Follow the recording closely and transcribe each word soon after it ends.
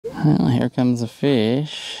Well, here comes a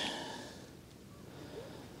fish.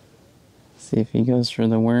 See if he goes for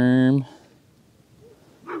the worm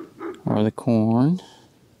or the corn.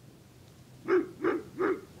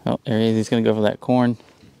 Oh, there he is. He's going to go for that corn.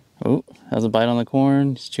 Oh, has a bite on the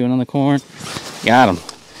corn. He's chewing on the corn. Got him.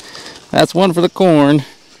 That's one for the corn.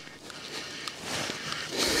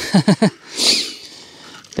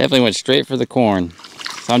 Definitely went straight for the corn.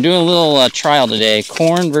 So I'm doing a little trial today.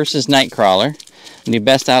 Corn versus nightcrawler. Do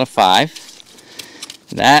best out of 5.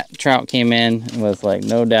 That trout came in and was like,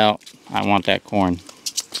 no doubt, I want that corn.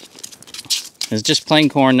 It's just plain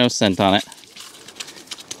corn, no scent on it.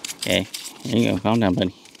 Okay, here you go. Calm down,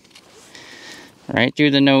 buddy. Right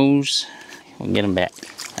through the nose. We'll get him back.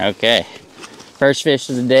 Okay, first fish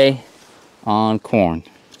of the day on corn.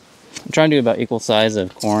 I'm trying to do about equal size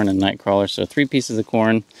of corn and nightcrawler. So 3 pieces of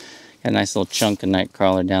corn. Got a nice little chunk of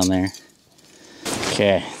nightcrawler down there.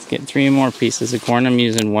 Okay, let's get 3 more pieces of corn. I'm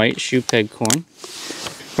using white shoe peg corn.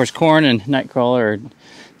 Of course, corn and nightcrawler are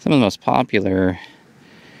some of the most popular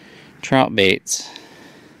trout baits.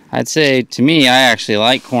 I'd say, to me, I actually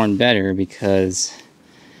like corn better because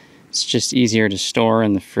it's just easier to store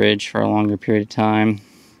in the fridge for a longer period of time.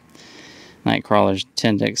 Nightcrawlers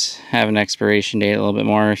tend to have an expiration date a little bit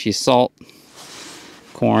more. If you salt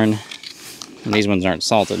corn, and these ones aren't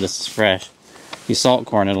salted, this is fresh. If you salt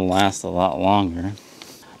corn, it'll last a lot longer.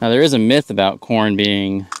 Now, there is a myth about corn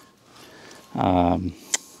being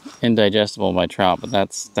indigestible by trout, but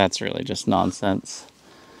that's really just nonsense.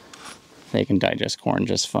 They can digest corn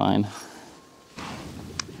just fine.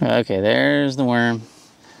 Okay, there's the worm.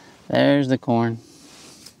 There's the corn.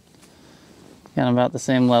 Got about the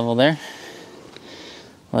same level there.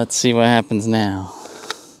 Let's see what happens now.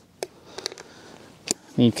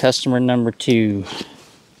 Need customer number 2.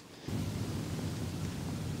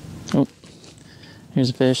 Oh, here's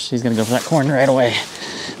a fish. He's gonna go for that corn right away.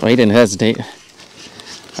 Well, he didn't hesitate.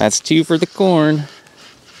 That's 2 for the corn.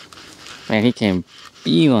 Man, he came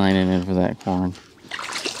beelining in for that corn.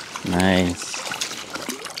 Nice.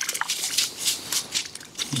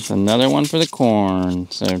 That's another one for the corn.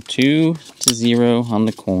 So 2-0 on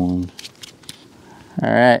the corn.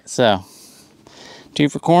 Alright, so 2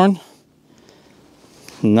 for corn,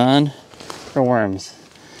 none for worms.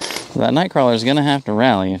 So that nightcrawler is going to have to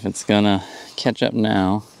rally if it's going to catch up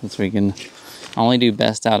now, since we can only do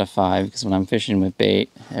best out of 5, because when I'm fishing with bait,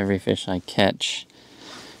 every fish I catch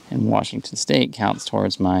in Washington State counts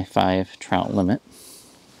towards my 5 trout limit.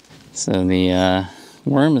 So the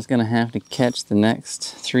worm is going to have to catch the next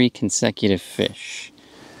 3 consecutive fish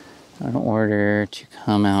in order to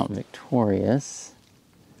come out victorious,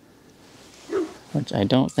 which I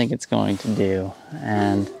don't think it's going to do.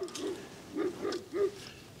 And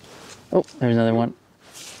oh, there's another one.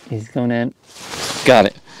 He's going in. Got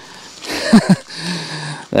it.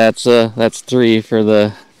 That's 3 for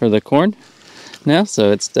the corn now,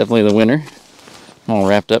 so it's definitely the winner. All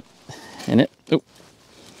wrapped up in it. Oh,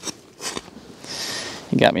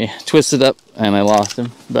 he got me twisted up and I lost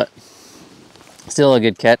him, but still a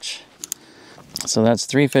good catch. So that's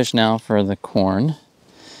 3 fish now for the corn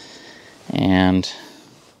and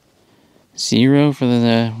 0 for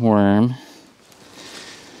the worm.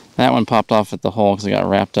 That one popped off at the hole because it got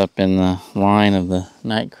wrapped up in the line of the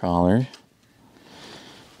nightcrawler.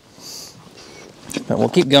 But we'll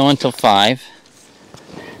keep going till 5.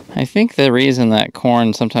 I think the reason that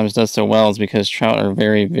corn sometimes does so well is because trout are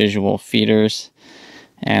very visual feeders,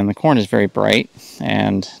 and the corn is very bright,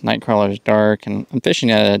 and nightcrawler is dark, and I'm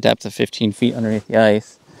fishing at a depth of 15 feet underneath the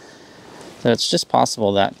ice. So it's just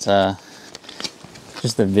possible that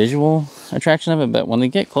just the visual attraction of it, but when they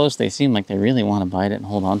get close, they seem like they really want to bite it and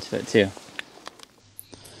hold on to it too.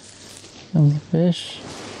 And the fish,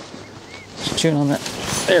 just chewing on that.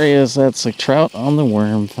 There he is. That's a trout on the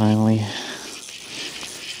worm finally.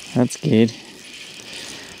 That's good.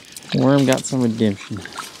 Worm got some redemption.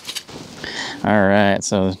 All right,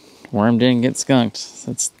 so worm didn't get skunked.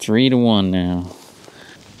 That's 3-1 now.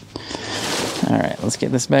 All right, let's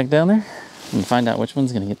get this back down there and find out which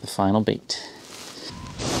one's gonna get the final bait.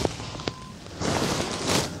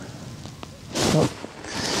 Oh,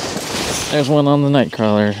 there's one on the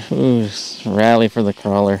nightcrawler. Ooh, rally for the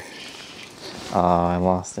crawler. Oh, I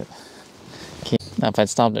lost it. Okay. Now, if I'd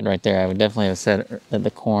stopped it right there, I would definitely have said that the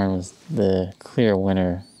corn was the clear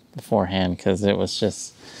winner beforehand, because it was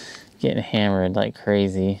just getting hammered like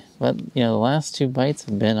crazy. But, you know, the last 2 bites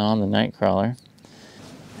have been on the nightcrawler.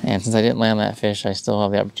 And since I didn't land that fish, I still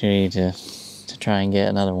have the opportunity to try and get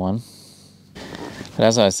another one. But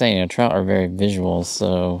as I was saying, you know, trout are very visual,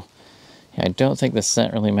 so I don't think the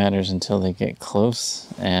scent really matters until they get close,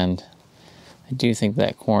 and I do think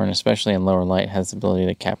that corn, especially in lower light, has the ability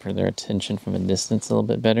to capture their attention from a distance a little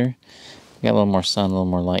bit better. We got a little more sun, a little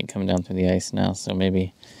more light coming down through the ice now, so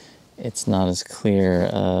maybe it's not as clear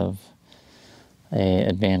of a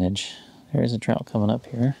advantage. There's a trout coming up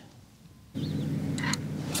here.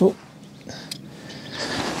 Oh,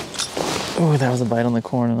 oh, that was a bite on the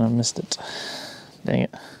corn and I missed it. Dang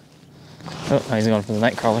it. Oh, now he's going for the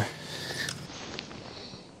nightcrawler.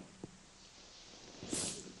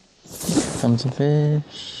 Comes a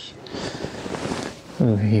fish.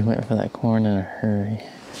 Oh, he went for that corn in a hurry.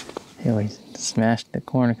 He always smashed the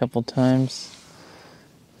corn a couple times.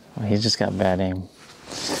 Oh, he's just got bad aim.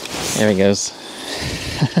 There he goes.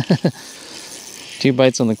 2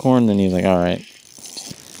 bites on the corn, then he's like, all right.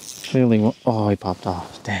 Clearly, oh, he popped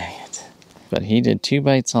off. Dang it. But he did 2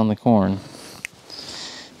 bites on the corn,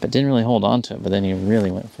 but didn't really hold on to it. But then he really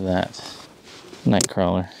went for that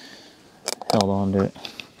nightcrawler. Held on to it.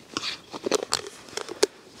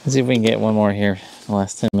 Let's see if we can get one more here in the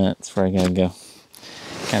last 10 minutes before I gotta go.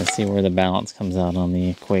 Kind of see where the balance comes out on the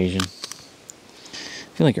equation. I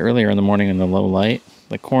feel like earlier in the morning in the low light,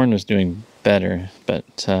 the corn was doing better, but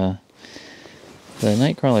the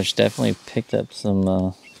nightcrawlers definitely picked up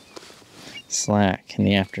some slack in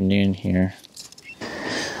the afternoon here.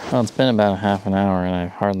 Well, it's been about half an hour and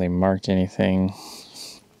I've hardly marked anything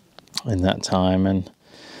in that time. And,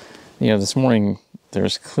 you know, this morning there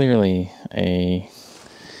was clearly a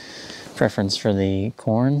preference for the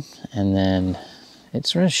corn, and then it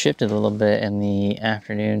sort of shifted a little bit in the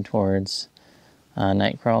afternoon towards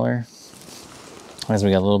nightcrawler as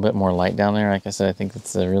we got a little bit more light down there. Like I said, I think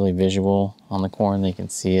it's really visual on the corn. They can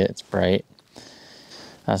see it, it's bright.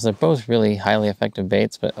 So they're both really highly effective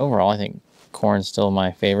baits, but overall I think corn's still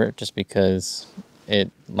my favorite just because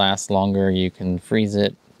it lasts longer. You can freeze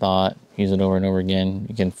it, thaw it, use it over and over again.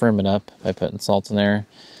 You can firm it up by putting salt in there.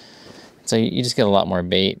 So you just get a lot more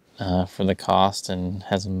bait for the cost and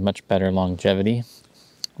has a much better longevity.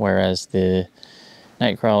 Whereas the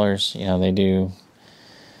night crawlers, you know, they do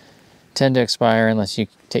tend to expire unless you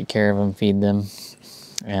take care of them, feed them,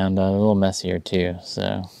 and a little messier too.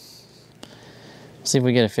 So see if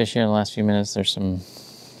we get a fish here in the last few minutes. There's some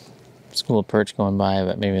school of perch going by,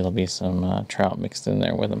 but maybe there'll be some trout mixed in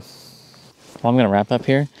there with them. Well, I'm going to wrap up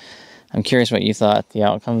here. I'm curious what you thought the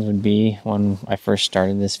outcomes would be when I first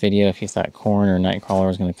started this video, if you thought corn or nightcrawler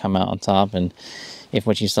was going to come out on top, and if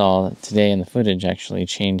what you saw today in the footage actually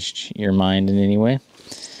changed your mind in any way.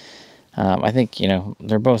 I think, you know,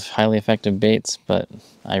 they're both highly effective baits, but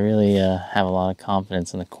I really have a lot of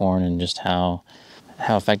confidence in the corn and just how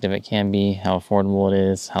effective it can be, how affordable it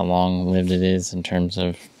is, how long-lived it is in terms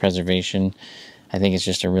of preservation. I think it's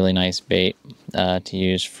just a really nice bait to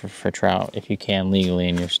use for trout if you can legally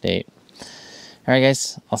in your state. All right,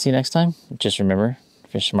 guys, I'll see you next time. Just remember,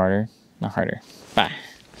 fish smarter, not harder. Bye.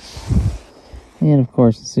 And of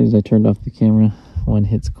course, as soon as I turned off the camera, one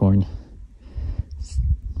hits corn.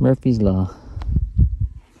 Murphy's Law.